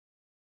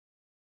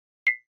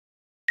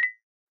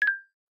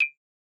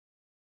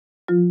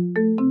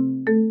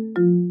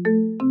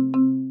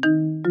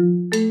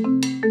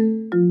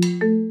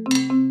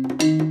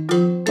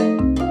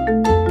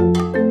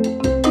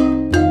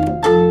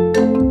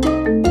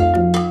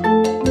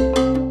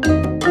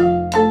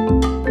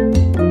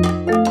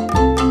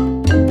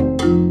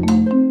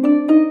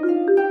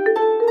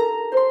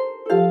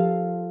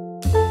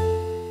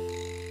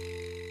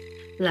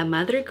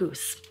Madre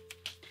Goose.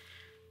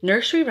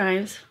 Nursery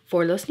Rhymes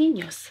for los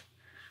Niños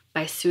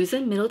by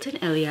Susan Middleton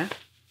Elia,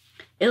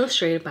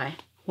 illustrated by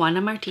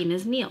Juana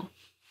Martinez Neal.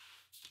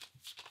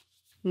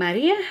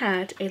 Maria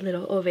had a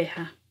little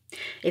oveja.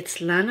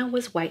 Its lana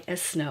was white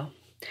as snow,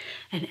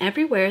 and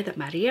everywhere that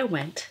Maria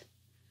went,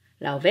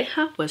 la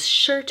oveja was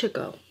sure to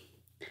go.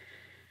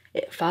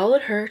 It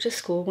followed her to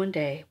school one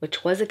day,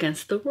 which was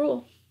against the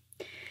rule.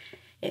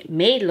 It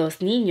made los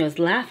niños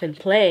laugh and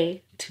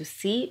play to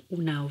see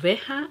una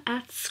oveja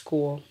at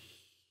school.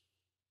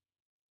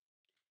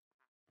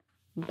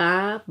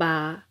 Ba,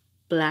 ba,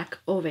 black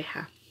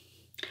oveja.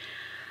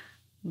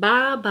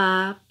 Ba,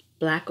 ba,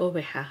 black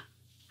oveja.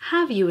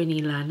 Have you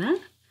any lana?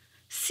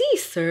 Sí,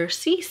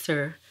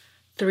 sir,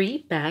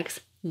 3 bags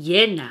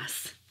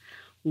llenas.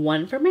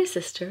 1 for my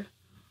sister,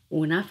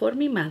 una for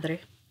mi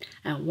madre,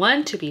 and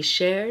 1 to be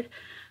shared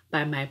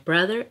by my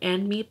brother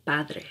and mi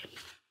padre.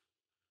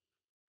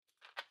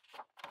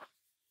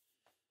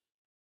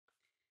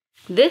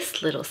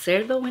 This little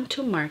cerdo went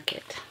to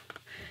market.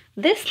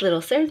 This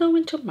little cerdo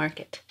went to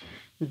market.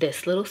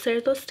 This little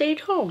cerdo stayed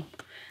home.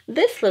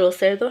 This little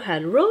cerdo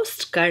had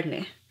roast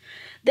carne.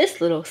 This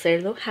little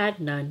cerdo had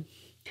none.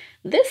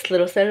 This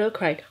little cerdo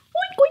cried,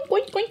 oink,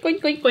 oink, oink, oink,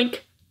 oink, oink, oink,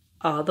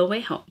 all the way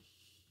home.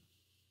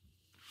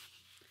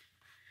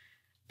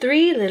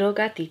 3 little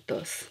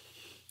gatitos.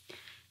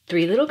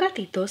 3 little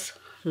gatitos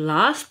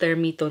lost their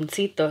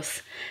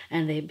mitoncitos,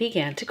 and they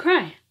began to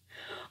cry.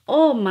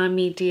 Oh,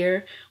 mommy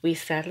dear, we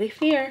sadly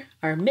fear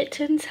our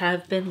mittens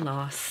have been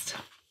lost.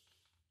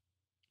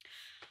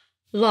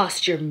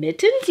 Lost your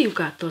mittens, you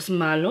gatos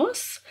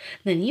malos?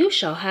 Then you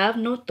shall have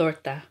no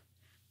torta.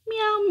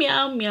 Meow,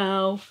 meow,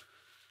 meow.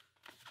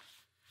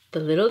 The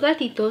little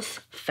gatitos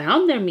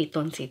found their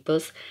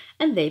mitoncitos,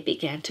 and they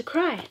began to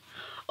cry.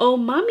 Oh,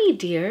 mommy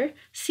dear,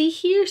 see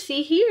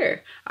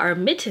here, our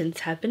mittens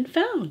have been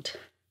found.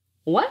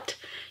 What?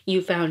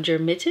 You found your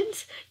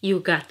mittens, you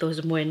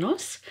gatos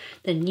buenos?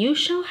 Then you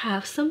shall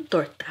have some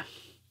torta.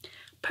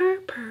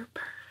 Purr, purr,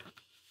 purr.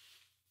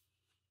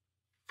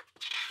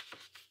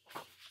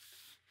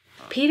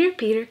 Peter,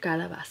 Peter,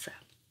 Calabaza.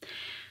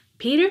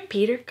 Peter,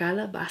 Peter,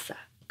 Calabaza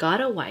got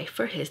a wife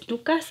for his new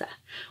casa.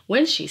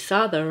 When she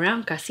saw the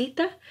round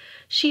casita,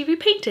 she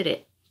repainted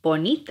it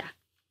bonita.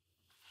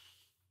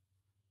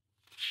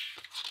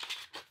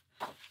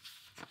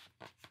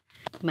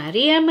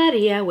 Maria,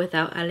 Maria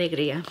without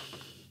alegría.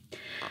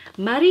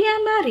 Maria,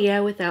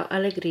 Maria without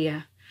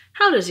alegría.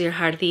 How does your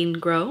jardín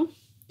grow?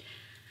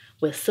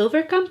 With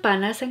silver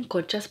campanas and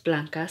conchas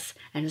blancas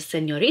and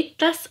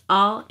señoritas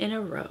all in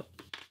a row.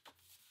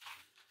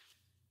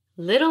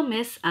 Little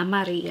Miss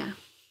Amarilla.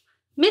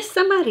 Miss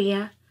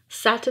Amarilla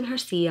sat in her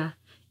silla,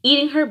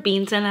 eating her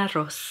beans and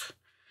arroz.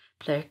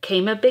 There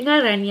came a big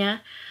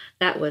araña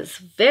that was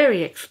very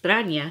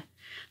extraña.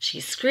 She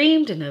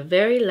screamed in a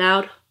very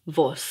loud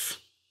voz.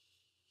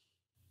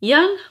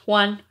 Young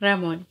Juan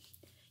Ramon.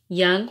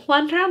 Young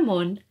Juan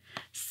Ramon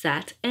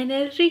sat in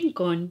el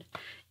rincón,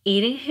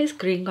 eating his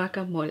green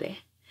guacamole.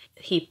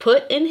 He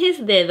put in his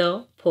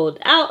dedo, pulled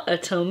out a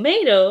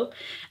tomato,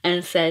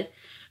 and said,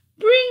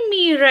 "Bring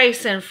me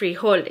rice and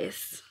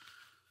frijoles."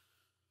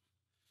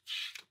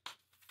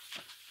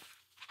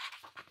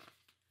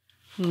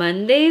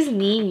 Monday's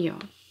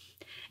niño.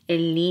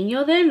 El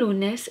niño de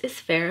lunes is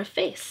fair of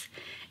face.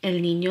 El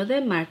niño de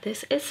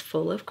martes is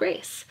full of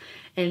grace.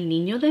 El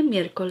niño de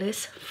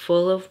miércoles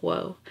full of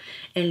woe.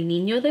 El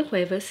niño de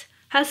jueves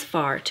has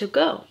far to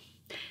go.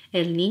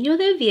 El niño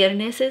de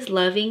viernes is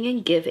loving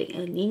and giving.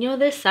 El niño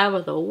de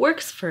sábado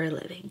works for a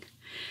living.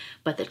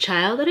 But the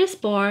child that is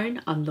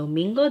born on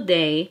Domingo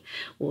Day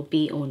will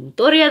be un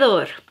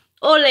toreador.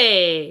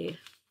 Ole!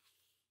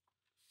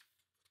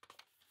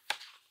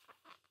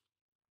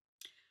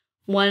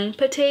 1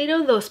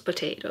 potato, 2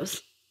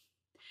 potatoes.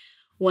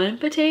 1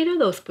 potato,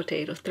 2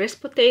 potatoes, 3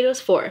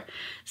 potatoes, 4.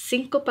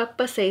 5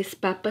 papas, 6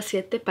 papas,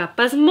 7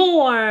 papas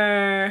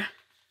more.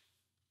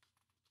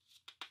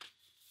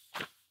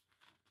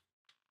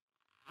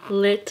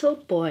 Little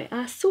boy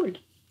azul.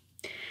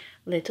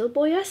 Little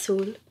boy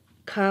azul,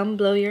 come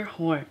blow your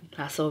horn.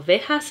 Las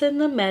ovejas in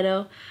the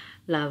meadow,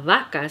 las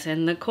vacas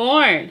in the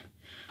corn.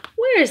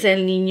 Where is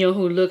el niño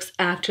who looks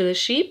after the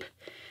sheep?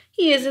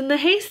 He is in the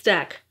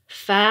haystack,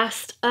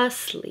 fast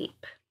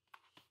asleep.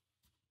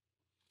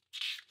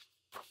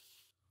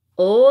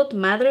 Old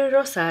Madre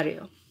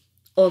Rosario.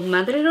 Old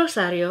Madre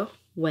Rosario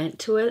went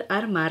to el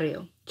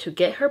armario to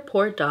get her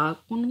poor dog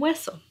un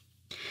hueso.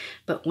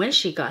 But when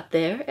she got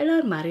there, el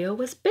armario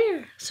was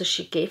bare, so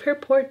she gave her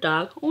poor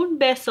dog un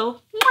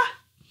beso. Mwah!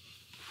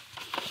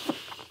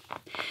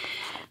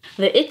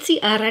 The itsy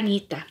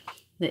aranita.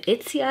 The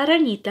itsy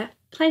aranita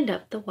climbed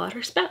up the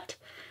water spout.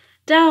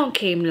 Down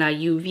came la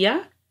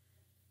lluvia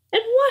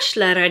and washed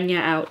la araña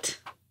out.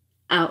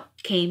 Out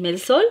came el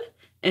sol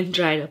and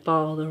dried up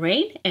all the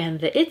rain, and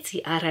the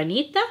itsy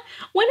aranita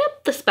went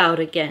up the spout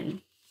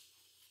again.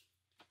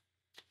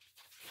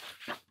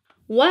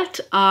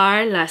 What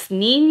are las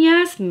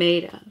niñas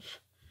made of?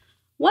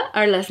 What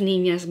are las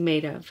niñas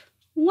made of?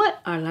 What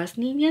are las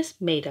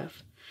niñas made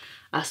of?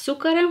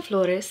 azúcar and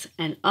flores,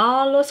 and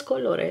all los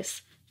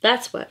colores.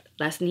 That's what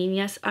las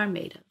niñas are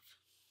made of.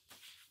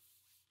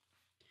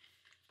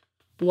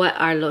 What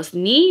are los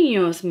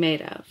niños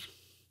made of?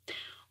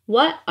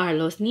 What are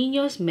los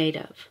niños made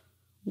of?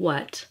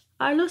 What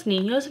are los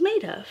niños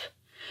made of?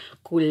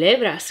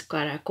 Culebras,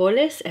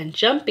 caracoles, and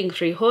jumping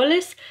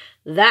frijoles.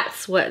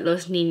 That's what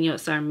los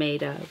niños are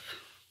made of.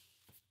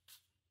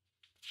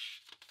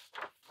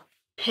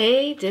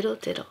 Hey diddle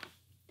diddle.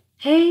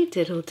 Hey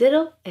diddle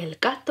diddle, el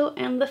gato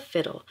and the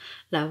fiddle.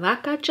 La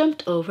vaca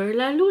jumped over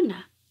la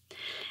luna.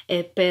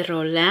 El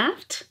perro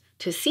laughed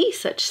to see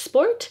such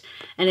sport,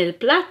 and el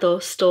plato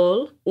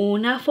stole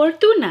una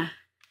fortuna.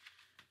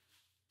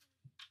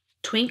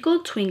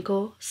 Twinkle,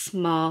 twinkle,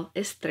 small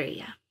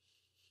estrella.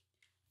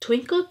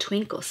 Twinkle,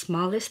 twinkle,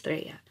 small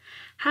estrella,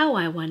 how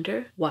I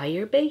wonder why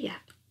you're bella.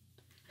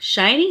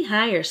 Shining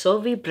higher,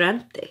 so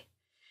vibrante,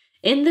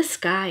 in the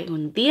sky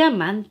un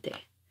diamante.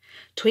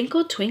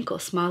 Twinkle, twinkle,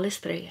 small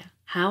estrella,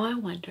 how I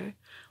wonder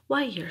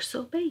why you're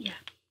so bella.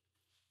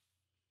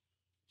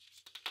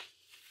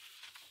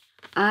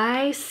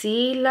 I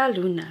see la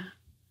luna.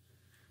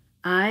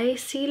 I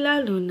see la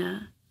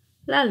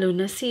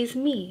luna sees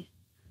me.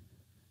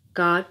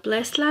 God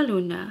bless la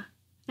luna,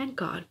 and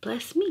God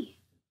bless me.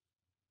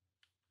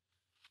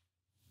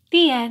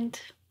 The end.